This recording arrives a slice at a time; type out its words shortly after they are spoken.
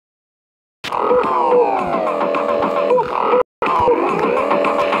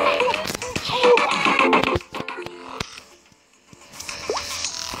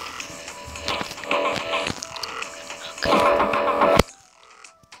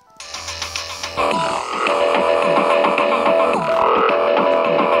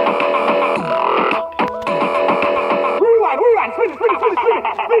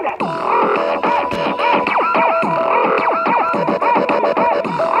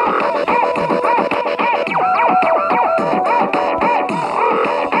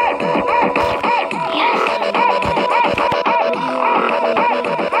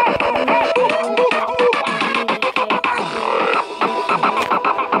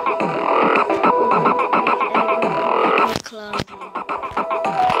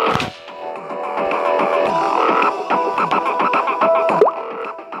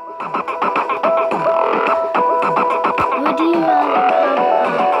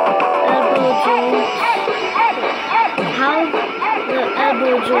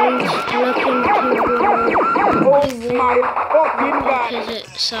Opposite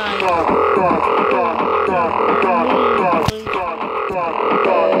side.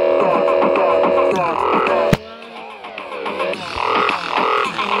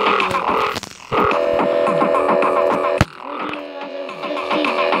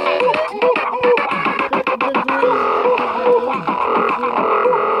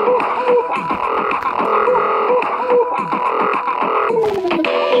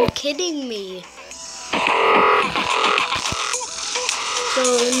 Are you kidding me? So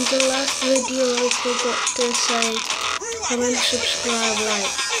in the last video I forgot to say comment, subscribe,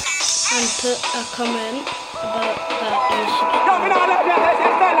 like, and put a comment about that you subscribe.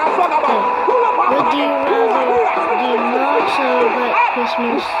 Would you rather do not celebrate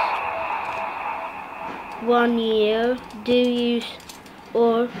Christmas 1 year,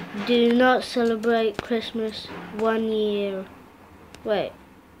 or do not celebrate Christmas 1 year? Wait.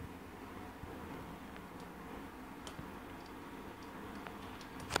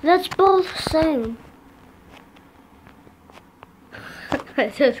 That's both the same. I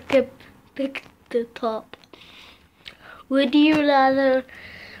just pick the top. Would you rather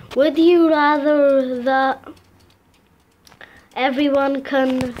that everyone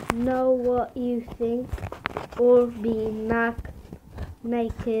can know what you think, or be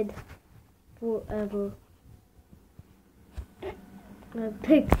naked forever? I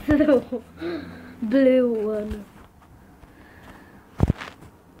picked the blue one.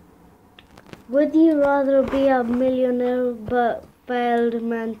 Would you rather be a millionaire but failed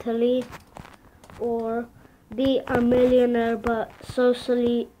mentally, or be a millionaire but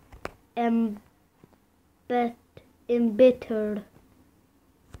socially embittered?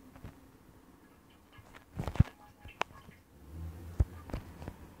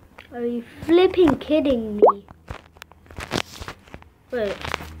 Are you flipping kidding me? Wait,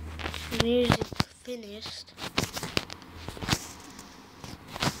 music finished.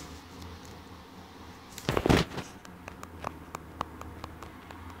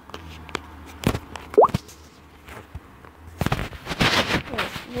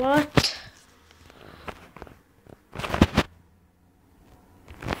 What?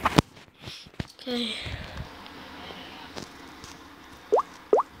 Okay.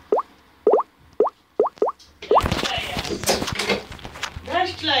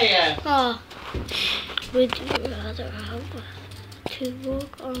 Ah, would you rather have to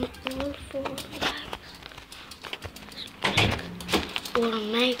walk on all four legs, or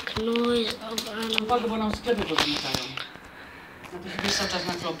make noise of animals?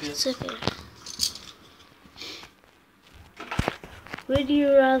 It's okay. Would you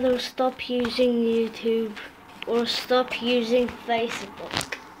rather stop using YouTube or stop using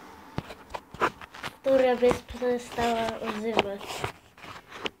Facebook? Która byś przestała używać?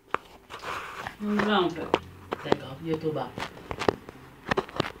 Używam tego YouTube'a.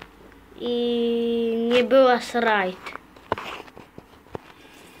 I nie byłaś right.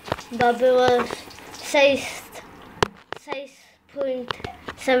 Bo byłaś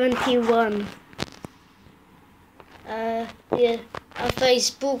 6.71. A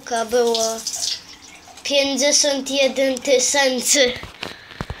Facebooka było 51 000.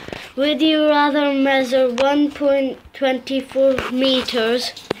 Would you rather measure 1.24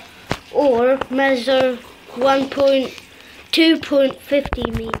 meters or measure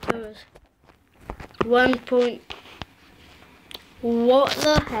 2.50 meters? What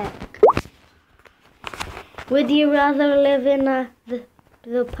the heck? Would you rather live in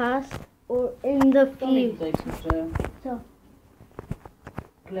the past or in the future? Co?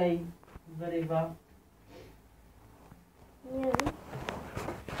 Klej wyrywa. Nie wiem.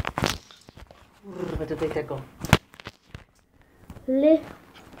 Kurwa, tutaj tego.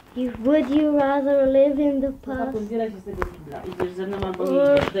 Would you rather live in the past Podbieraj się z tego kibla. Idziesz ze mną albo nie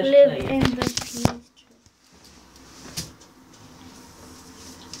or idziesz. Deszcz live leje. in the future?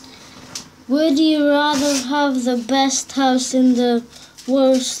 Would you rather have the best house in the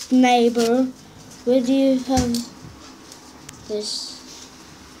worst neighbor? Would you have this?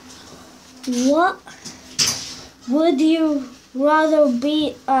 What? Would you rather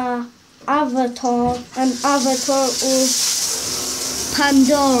be an avatar or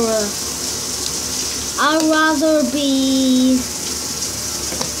Pandora? I'd rather be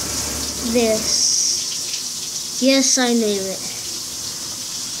this. Yes, I knew it.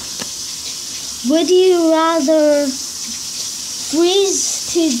 Would you rather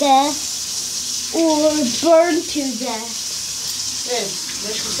freeze to death or burn to death? Ej,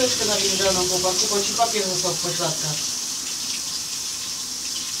 weź chusteczkę nawilżoną, chłopaku, bo ci papier został w pośladkach.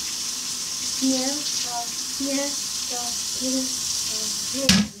 Nie, nie, nie. Nie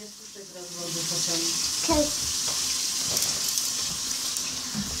spuszczaj teraz wody pociągnie. Okay.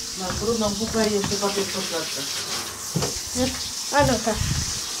 Masz brudną bupę i jeszcze papier w pośladkach. I know that.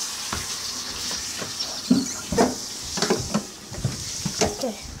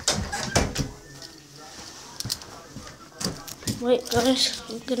 Okay. Wait, guys,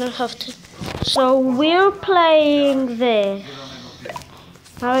 I'm gonna have to. So we're playing this.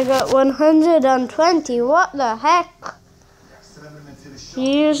 Now I got 120. What the heck?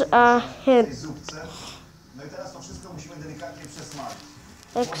 Here's a hint.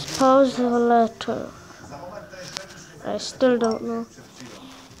 Expose the letter. I still don't know.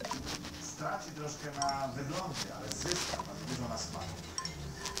 Straci troszkę na wyglądzie, ale zyska dużo na smaku.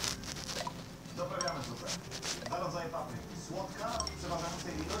 Doprawiamy zupę. Dwa rodzaje papryki. Słodka,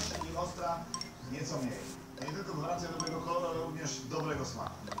 przeważającej ilości i ostra nieco mniej. To nie tylko gwarancja dobrego koloru, ale również dobrego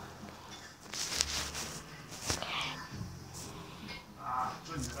smaku.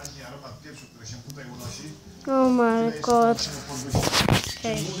 Czuć wyraźnie aromat pieprzu, który się tutaj unosi. Oh my god.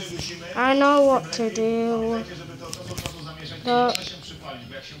 Okay. I know what to do. Pamiętajcie, żeby to co do czasu zamieszać, nie można się przypalić,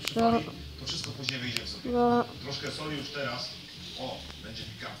 bo jak się przypali, to wszystko później wyjdzie w sobie. Troszkę soli już teraz. O, będzie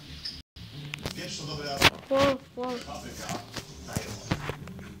pikantnie. Pieprz to dobre aromat. Papryka daje wodę.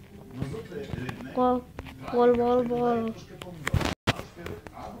 No zupy rybne. Troszkę pomidorów.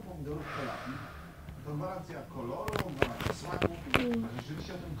 Albo pomidorów kolaki. To gwarancja koloru, gwarancja smaku. A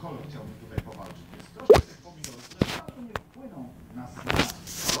rzeczywiście o ten kolor chciałbym tutaj powalczyć. Jest troszkę tych pomidorów, które bardzo nie wpłyną na smak.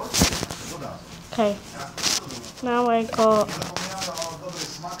 Kolor dodadzą. Okay. Now I got. Nie zapomniano o dobrych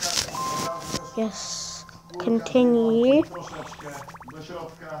smakach. Yes. Continue. Troszeczkę do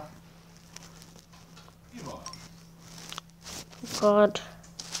środka. I woda. God.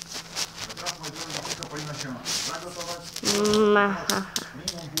 Teraz moi drodzy, wszystko powinno się zagotować.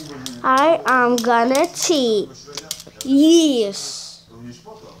 Minimum pół godziny. I am gonna cheat. Yes. Również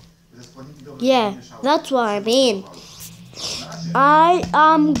po to, że składniki dobrze Yeah, mieszały. that's what I mean. I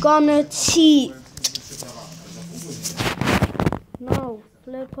am gonna cheat. No,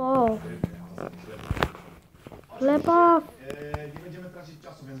 flip off. Flip off. Nie będziemy tracić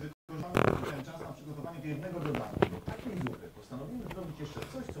czasu, więc wykorzystamy ten czas na przygotowanie jednego dodania. Do takiej zupy postanowimy zrobić jeszcze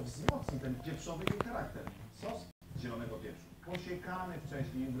coś, co wzmocni ten pieprzowy jej charakter. Sos zielonego pieprzu. Posiekany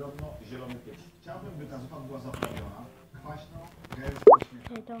wcześniej drobno zielony pieprz. Chciałbym, by ta zupa była zaprawiona kwaśno, gęsto,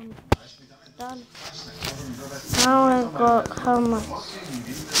 Okay, done. ale śmietanę Done. kwaśne. Możemy dodać Now I got how much?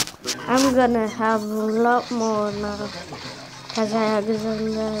 I'm gonna have a lot more now. Cause I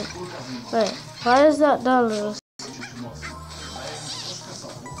accidentally. Wait, why is that $?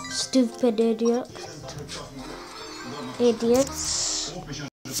 Stupid idiot. Idiots. Umówmy się, że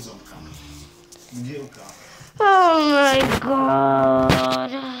to ząbka. Mgiełka. Oh my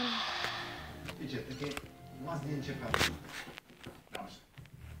god. Wiecie, takie ma zdjęcie prawdziwe. Dobrze.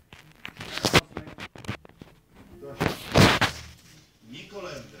 Nie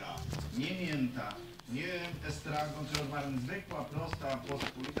kolendra, nie mięta, nie estragon czy rozmaryn. Zwykła, prosta,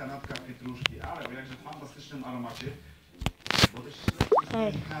 pospolita natka pietruszki, ale o jakże fantastycznym aromacie, bo też jest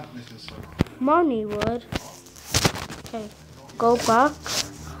delikatny w tym swoim. Money would. Okay, go back.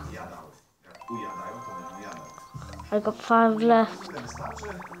 Jadał. Jak ujadają, to będą jadał. I got 5 left. Tyle wystarczy.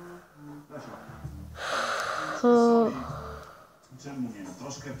 Czemu nie?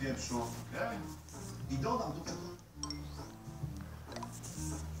 Troszkę pieprzu. Okay? I dodam tutaj.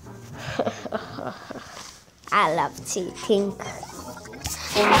 I love cheating.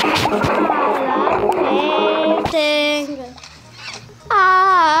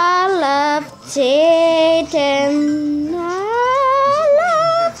 I love cheating. I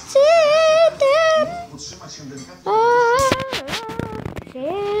love cheating. Utrzymać się I delikatnie. love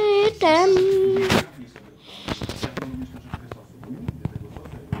cheating.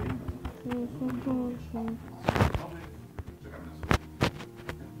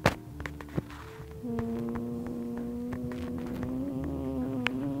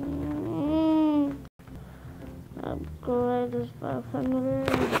 greatest 500.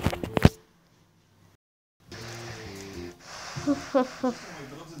 Moi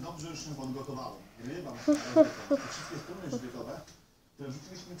drodzy, dobrze już się podgotowałem. Ryba, te wszystkie strony grzbietowe, które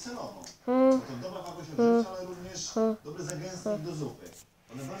wrzuciliśmy celowo. Bo to dobra wartość odżywcza, ale również dobry zagęstnik do zupy.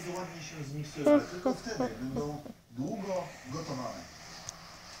 One bardzo ładnie się zmiksują, ale tylko wtedy będą długo gotowane.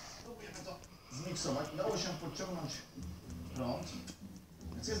 Próbujemy to zmiksować. Udało się podciągnąć prąd,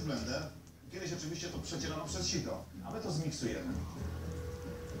 więc jest blender. Kiedyś oczywiście to przecierano przez sito, a my to zmiksujemy.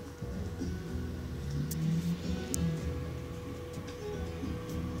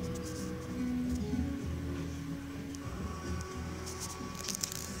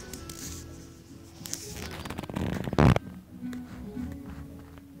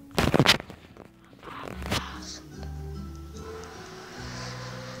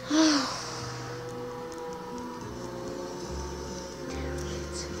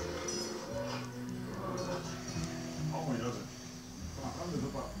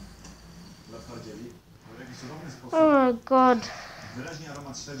 Oh my god. Wyraźnie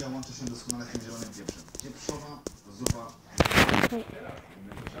aromat śledzia łączy się doskonale z tym zielonym pieprzem. Pieprzowa zupa.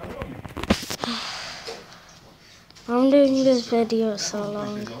 I'm doing this video so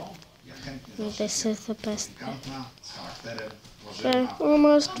long. This is the best thing. Okay,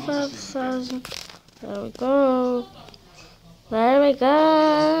 almost 5,000. There we go. There we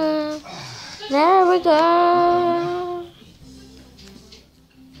go. There we go.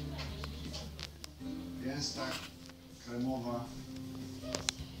 Więc tak, kremowa,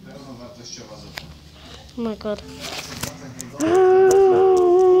 pełnowartościowa zupa. Oh my god.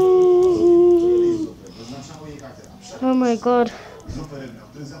 Wyznaczało jej charakter. Oh my god. Zupy rybne, o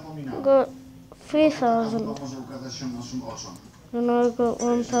których zapominamy. Got Zupa 3,000. może ukazać się naszym oczom. And I got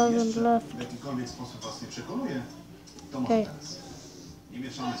 1,000 left. W jakikolwiek sposób was nie przekonuje, to może Okay. teraz. Nie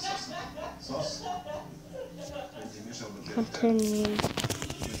mieszamy z sosem. Sos będzie mieszał dopiero wtedy. Continue.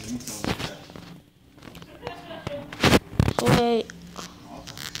 Będzie miknął zupę. Wait. O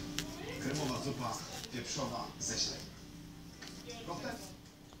tak. Kremowa zupa pieprzowa ze śledzi. Proste?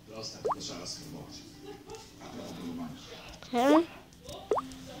 Proste, to trzeba spróbować. A propos próbowania. Okay.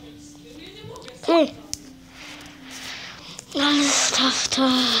 Okay. And stuff to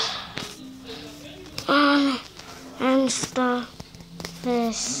on and stuff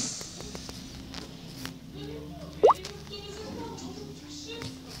this.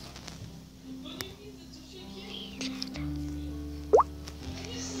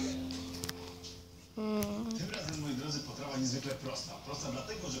 Tym razem, moi drodzy, potrawa niezwykle prosta. Prosta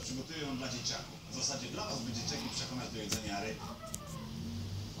dlatego, że przygotuję ją dla dzieciaków. W zasadzie dla was, by dzieciaki przekonać do jedzenia ryb.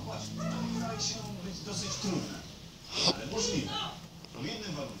 No właśnie, wydaje się być dosyć trudne, ale możliwe. Pod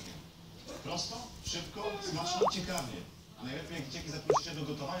jednym warunkiem. Prosto, szybko, smacznie, ciekawie. A najlepiej jak dzieciaki zaprosicie do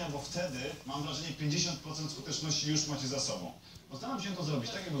gotowania, bo wtedy, mam wrażenie, 50% skuteczności już macie za sobą. Postaram się to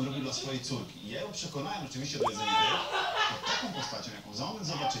zrobić tak, jakbym zrobił dla swojej córki. I ja ją przekonałem oczywiście do jedzenia ryb pod taką postacią, jaką za moment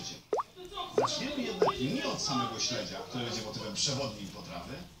zobaczycie. Zaczniemy jednak nie od samego śledzia, który będzie motywem przewodnim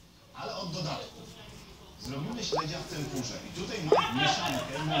potrawy, ale od dodatków. Zrobimy śledzia w tempurze i tutaj mam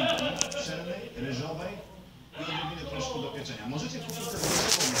mieszankę mąki pszennej, ryżowej i odrobinę proszku do pieczenia. Możecie kupić też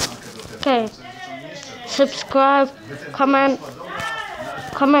zwykłą mieszankę do tempurze, Okay. co jeszcze Subscribe,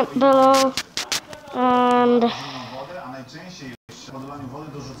 comment below, and wodę, a najczęściej przy podawaniu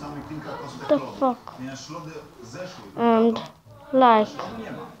wody dorzucamy kilka kostek the lodu, fuck, ponieważ lody zeszły. and like. Lodu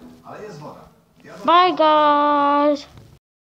nie ma, ale jest woda. Bye guys.